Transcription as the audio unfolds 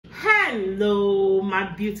Hello my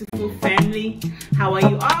beautiful family, how are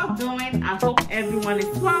you all doing? I hope everyone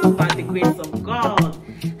is well by the grace of God.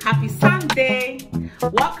 Happy Sunday.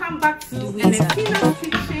 Welcome back to Anestina's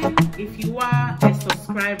Kitchen. If you are a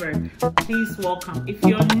subscriber, please welcome. If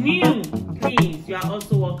you're new, please, you are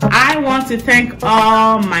also welcome. I want to thank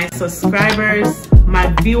all my subscribers,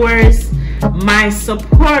 my viewers, my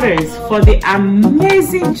supporters for the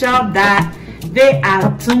amazing job that they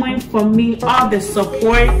are doing for me, all the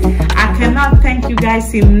support. I cannot thank you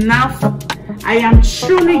guys enough. I am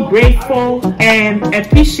truly grateful and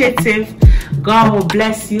appreciative. God will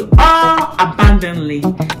bless you all abundantly.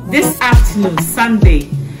 This afternoon, Sunday,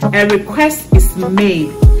 a request is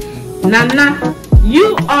made. Nana,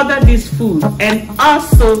 you order this food, and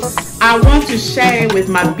also I want to share it with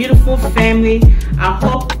my beautiful family. I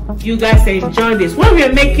hope you guys enjoy this. What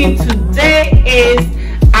we're making today is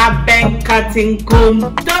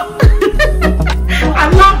abenkantekonto. I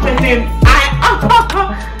love the name.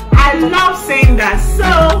 I love saying that. So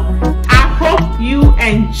I hope you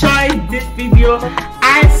enjoyed this video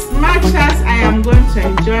as much as I am going to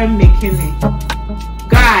enjoy making it.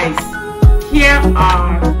 Guys, here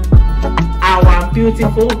are our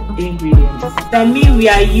beautiful ingredients. The meat we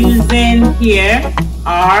are using here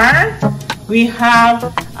are, we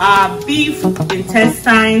have beef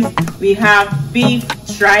intestines, we have beef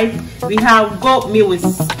tripe, we have goat meat with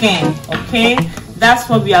skin. Okay, that's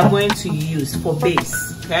what we are going to use for base.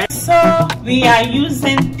 Okay, so we are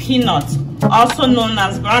using peanuts, also known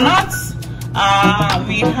as groundnuts.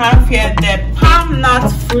 We have here the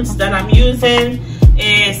palmnut fruits that I'm using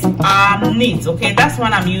is anise. Okay, that's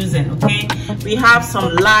what I'm using. Okay, we have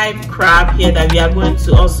some live crab here that we are going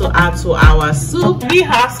to also add to our soup. We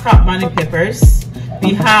have scalloped money peppers,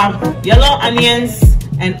 we have yellow onions,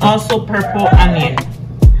 and also purple onion.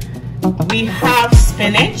 We have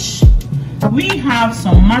spinach, we have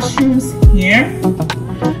some mushrooms here,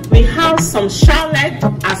 we have some shallot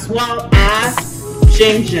as well as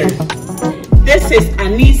ginger. This is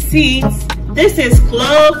anise seeds, this is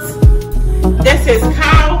cloves, this is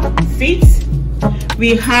cow feet.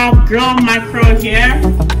 We have ground mackerel here.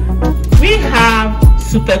 We have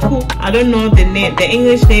supercook. I don't know the name, the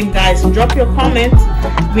English name, guys. Drop your comments.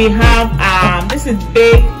 We have this is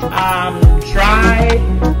baked dry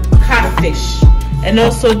catfish, and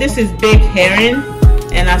also this is baked herring,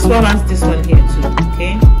 and as well as this one here too.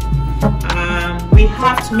 Okay. We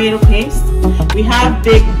have tomato paste. We have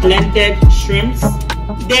baked blended shrimps.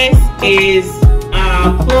 This is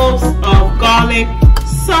cloves of garlic,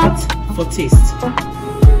 salt for taste.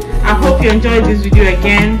 I hope you enjoyed this video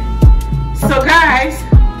again. So guys,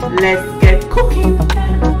 let's get cooking.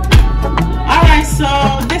 Alright, so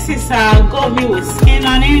this is goat meat with skin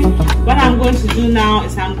on it. What I'm going to do now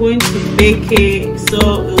is I'm going to bake it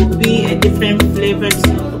so it will be a different flavor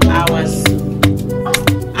to ours.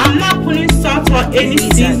 I'm not putting salt or any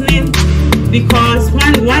seasoning, because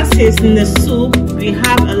once it's in the soup, we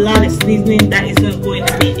have a lot of seasoning that is not going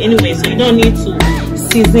to be anyway, so you don't need to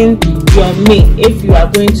season your meat if you are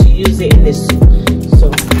going to use it in the soup.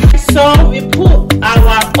 So we put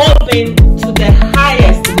our oven to the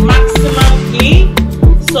highest maximum heat,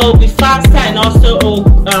 so be faster, and also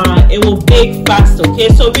it will bake fast. Okay,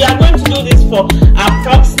 so we are going to do this for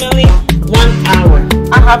approximately 1 hour.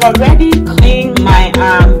 I have already cleaned my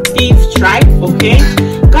beef tripe. Okay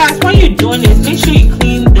guys, what you're doing is make sure you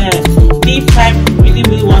clean the beef tripe really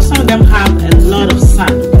well. Some of them have a lot of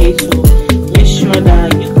sand. Okay, so make sure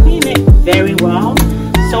that you clean it very well.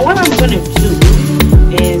 So what I'm going to do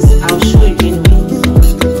is I'll show you anyways.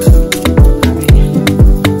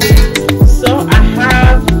 So I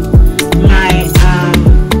have my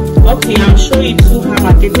okay, I'll show you too how I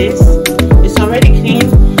did this. It's already clean.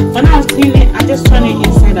 When I was cleaning, I just turn it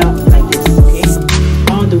inside out like this. Okay,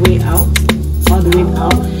 all the way out,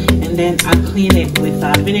 and then I clean it with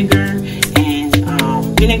vinegar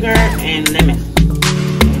and lemon.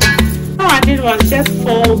 All I did was just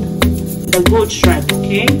fold the goat tripe.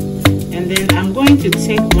 Okay, and then I'm going to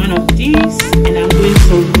take one of these and I'm going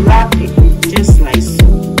to wrap it just like so.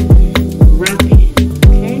 Wrap it,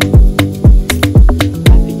 okay?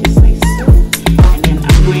 Wrap it just like so. And then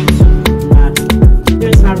I'm going to wrap it.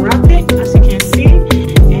 There's a wrap it, as you can see,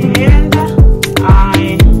 and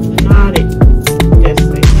I knot it just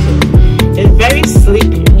like so. It's very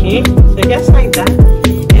sleepy, okay? So just like that.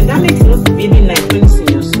 And that makes it look really nice when it's in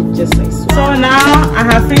your soup, just like so. So now I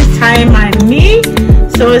have finished tying my meat.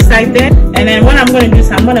 So it's like that, and then what I'm going to do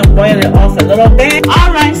is I'm going to boil it off a little bit.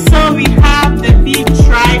 Alright, so we have the beef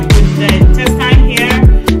tripe with the intestine here.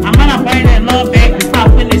 I'm going to boil it a little bit before I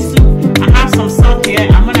put in the soup. I have some salt here.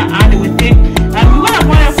 I'm going to add it with it. We're going to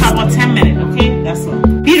boil it for about 10 minutes, okay? That's all.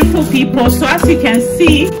 Beautiful people. So as you can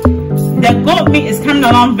see, the goat meat is coming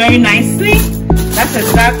along very nicely. That's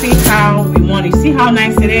exactly how we want it. See how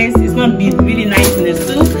nice it is? It's going to be really nice in the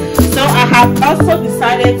soup. So I have also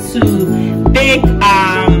decided to bake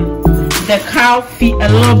the cow feet a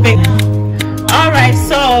little bit. Alright,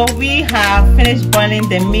 so we have finished boiling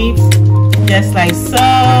the meat just like so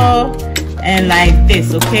and like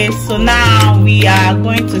this. Okay, so now we are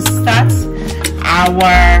going to start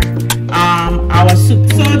our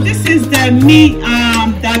soup. So this is the meat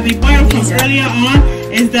that we boiled from earlier on.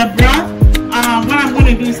 Is the broth. What I'm going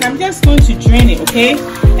to do is I'm just going to drain it, okay?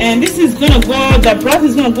 And this is going to go, the broth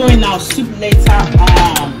is going to go in our soup later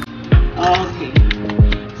on. Okay.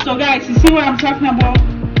 So guys, you see what I'm talking about?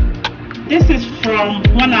 This is from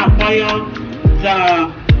when I boiled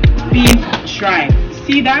the beef tripe.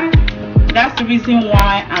 See that? That's the reason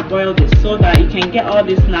why I boiled it, so that you can get all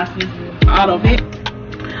this nasty out of it.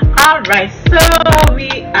 Alright, so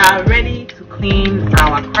we are ready to clean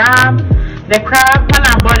our crab. The crab, when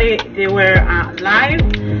I bought it, they were live,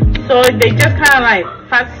 so they just kind of like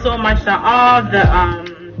fat so much that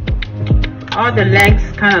all the legs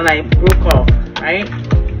kind of like broke off, right?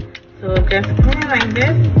 So just clean like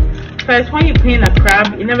this. First, when you clean a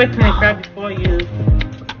crab, you never clean a crab before you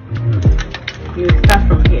start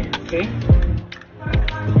from here, okay?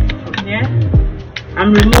 From here,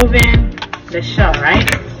 I'm removing the shell, right?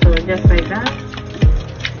 So just like that.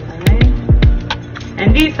 Alright.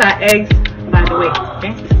 And these are eggs, by the way,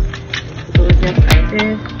 okay? So just like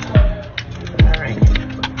this. Alright.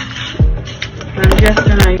 I'm just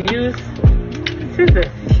gonna use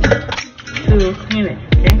scissors to clean it,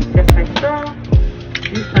 okay? Just like so.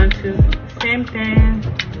 This one too, same thing.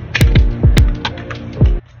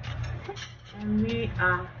 And we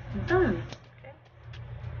are done. Okay?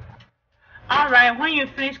 Alright, when you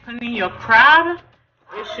finish cleaning your crab,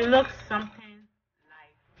 it should look something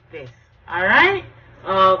like this. Alright?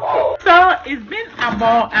 Okay. So it's been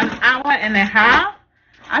about an hour and a half.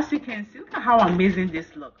 As you can see, look at how amazing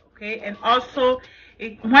this looks. Okay, and also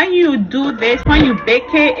when you do this, when you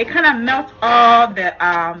bake it, it kind of melts all the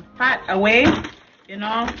fat away. You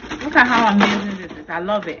know, look at how amazing this is. I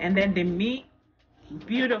love it. And then the meat,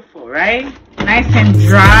 beautiful, right? Nice and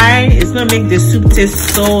dry. It's gonna make the soup taste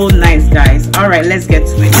so nice, guys. All right, let's get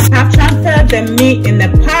to it. I have transferred the meat in the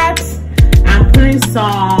pot. I'm putting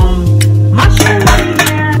some mushrooms in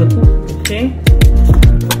here. Okay.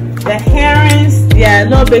 The herrings, they are a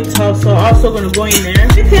little bit tough, so also gonna go in there.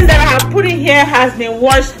 Everything that I have put in here has been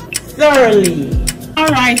washed thoroughly.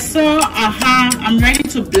 Alright, so I'm ready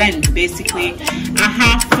to blend. Basically I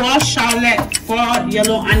have 4 shallots, 4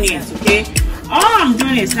 yellow onions. Okay, all I'm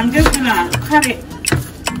doing is I'm just gonna cut it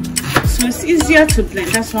so it's easier to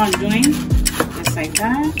blend. That's what I'm doing, just like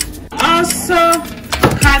that. Also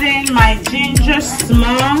cutting my ginger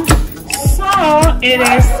small so it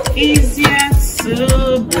is easier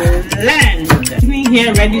to blend.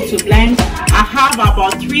 Here ready to blend. I have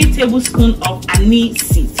about 3 tablespoons of anise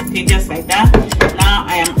seeds. Okay, just like that. Now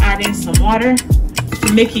I am adding some water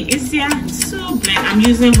to make it easier to blend. I'm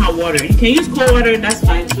using hot water. You can use cold water, that's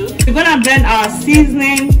fine too. We're gonna blend our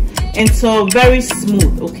seasoning until very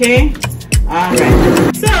smooth. Okay, all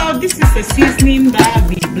right. So this is the seasoning that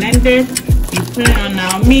we blended. We put it on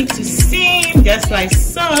our meat to steam, just like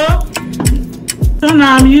so. So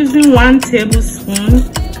now I'm using 1 tablespoon,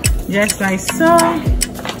 just like so.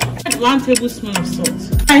 1 tablespoon of salt.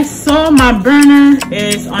 Alright, so my burner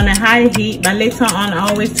is on a high heat, but later on I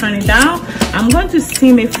always turn it down. I'm going to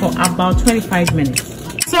steam it for about 25 minutes.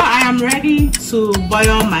 So I am ready to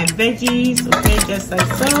boil my veggies. Okay, just like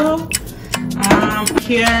so.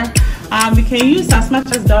 Here, we can use as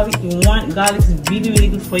much as garlic you want. Garlic is really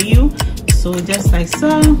good for you. So just like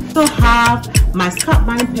so. So have my scott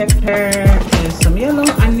bunny pepper and some yellow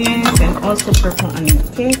onions and also purple onions.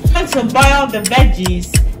 Okay, I'm going to boil the veggies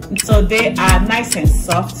so they are nice and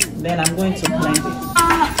soft. Then I'm going to blend it.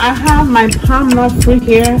 I have my palmnut fruit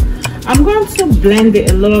here. I'm going to blend it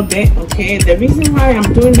a little bit. Okay, the reason why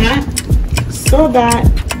I'm doing that, so that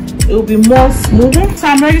it will be more smoother. So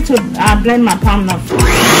I'm ready to blend my palmnut fruit.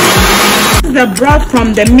 This is the broth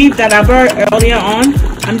from the meat that I brought earlier on.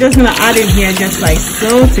 I'm just gonna add it here just like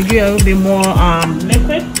so to give it a little bit more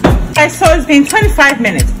liquid. Okay, so it's been 25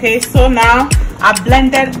 minutes. Okay, so now I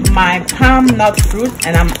blended my palmnut fruit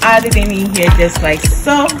and I'm adding it in here just like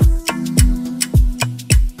so.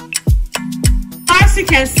 As you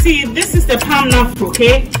can see, this is the palmnut fruit.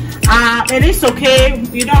 Okay, it is okay,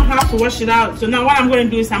 you don't have to wash it out. So now what I'm going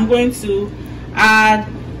to do is I'm going to add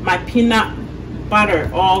my peanut butter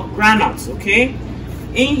or groundnuts, okay,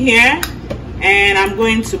 in here, and I'm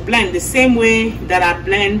going to blend the same way that I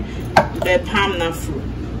blend the palmnut fruit.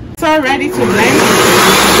 So ready to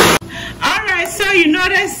blend. All right, so you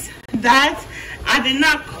notice that I did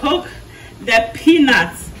not cook the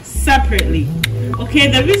peanuts separately.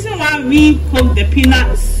 Okay, the reason why we cook the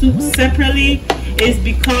peanut soup separately is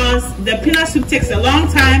because the peanut soup takes a long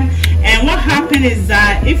time, and what happens is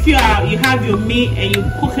that if you have your meat and you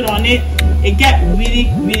cook it on it, it gets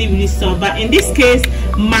really soft. But in this case,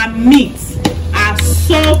 my meats are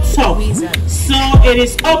so tough, so it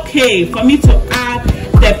is okay for me to add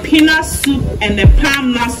the peanut soup and the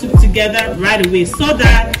palmnut soup together right away, so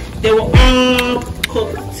that they will all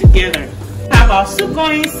cook together. Have our soup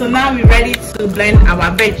going, so now we're ready to blend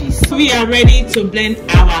our veggies. We are ready to blend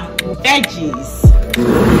our veggies.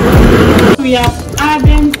 We are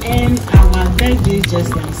adding in our veggies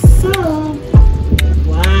just like so.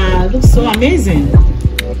 Wow, it looks so amazing.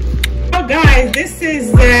 So guys, this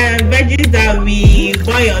is the veggies that we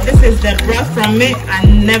boil. This is the broth from it. I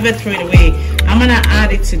never throw it away. I'm gonna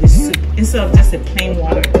add it to the soup instead of just a plain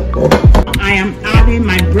water. I am adding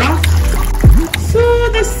my broth to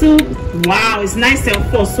the soup. Wow, it's nice and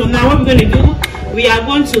full. So now what we're going to do, we are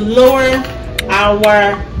going to lower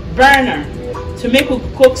our burner to make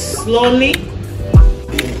it cook slowly.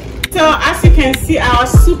 So as you can see, our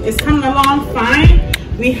soup is coming along fine.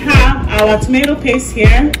 We have our tomato paste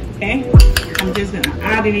here. Okay, I'm just going to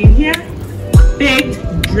add it in here. Baked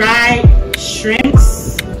dry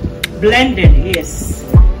shrimps, blended. Yes,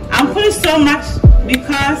 I'm putting so much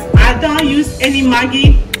because I don't use any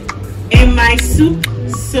Maggi in my soup,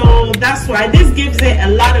 so that's why this gives it a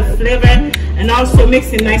lot of flavor and also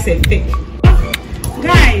makes it nice and thick.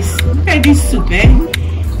 Guys, look at this soup,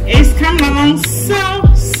 it's coming along so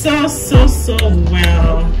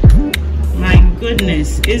well. My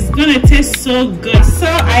goodness, it's gonna taste so good. So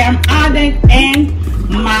I am adding in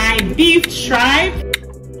my beef tripe.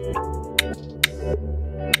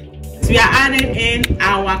 We are adding in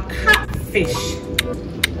our catfish,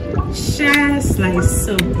 just like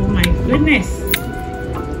so. Oh my goodness,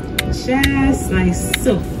 just like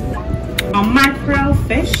so. Our mackerel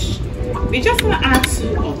fish, we just want to add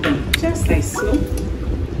 2 of them, just like so.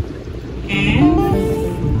 And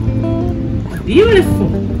beautiful,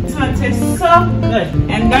 so it tastes so good.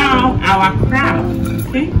 And now our crab.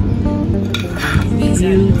 Okay,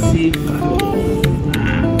 beautiful.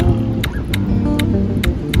 Wow.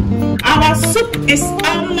 Our soup is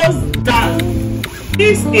almost done.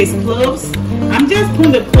 This is cloves. I'm just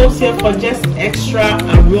putting the cloves here for just extra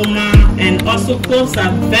aroma, and also cloves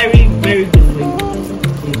are very good for you.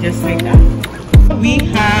 Okay, just like that. We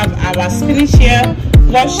have our spinach here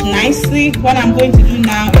washed nicely. What I'm going to do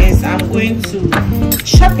now is I'm going to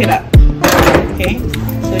chop it up. Okay,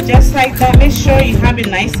 so just like that, make sure you have it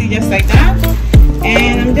nicely just like that,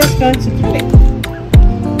 and I'm just going to cut it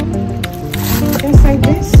just like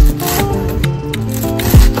this.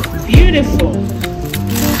 Beautiful.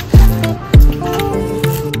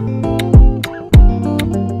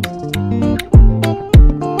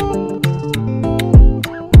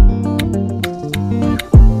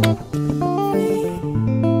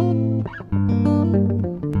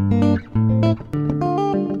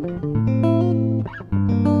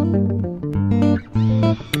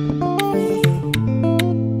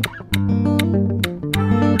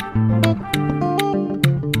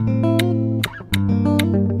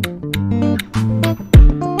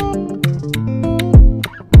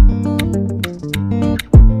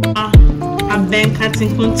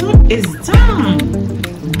 Abenkantekonto is done.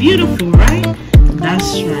 Beautiful, right?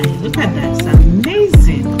 That's right. Look at that. It's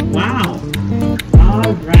amazing. Wow.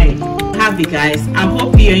 All right. Happy guys. I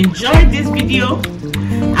hope you enjoyed this video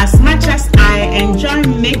as much as I enjoy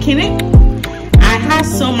making it. I had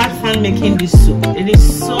so much fun making this soup. It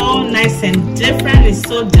is so nice and different. It's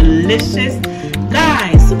so delicious.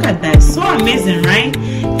 Guys, look at that. It's so amazing, right?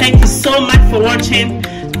 Thank you so much for watching.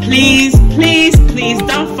 Please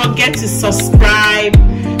don't forget to subscribe,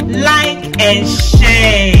 like and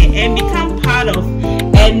share, and become part of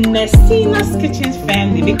Ernestina's Kitchen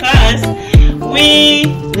family, because we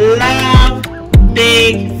love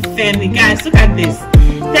big family. Guys, look at this.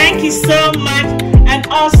 Thank you so much, and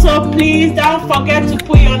also please don't forget to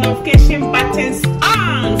put your notification buttons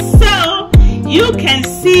on so you can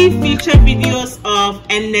see future videos of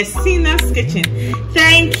Ernestina's Kitchen.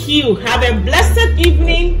 Thank you. Have a blessed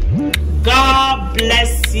evening. God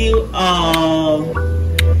bless you all.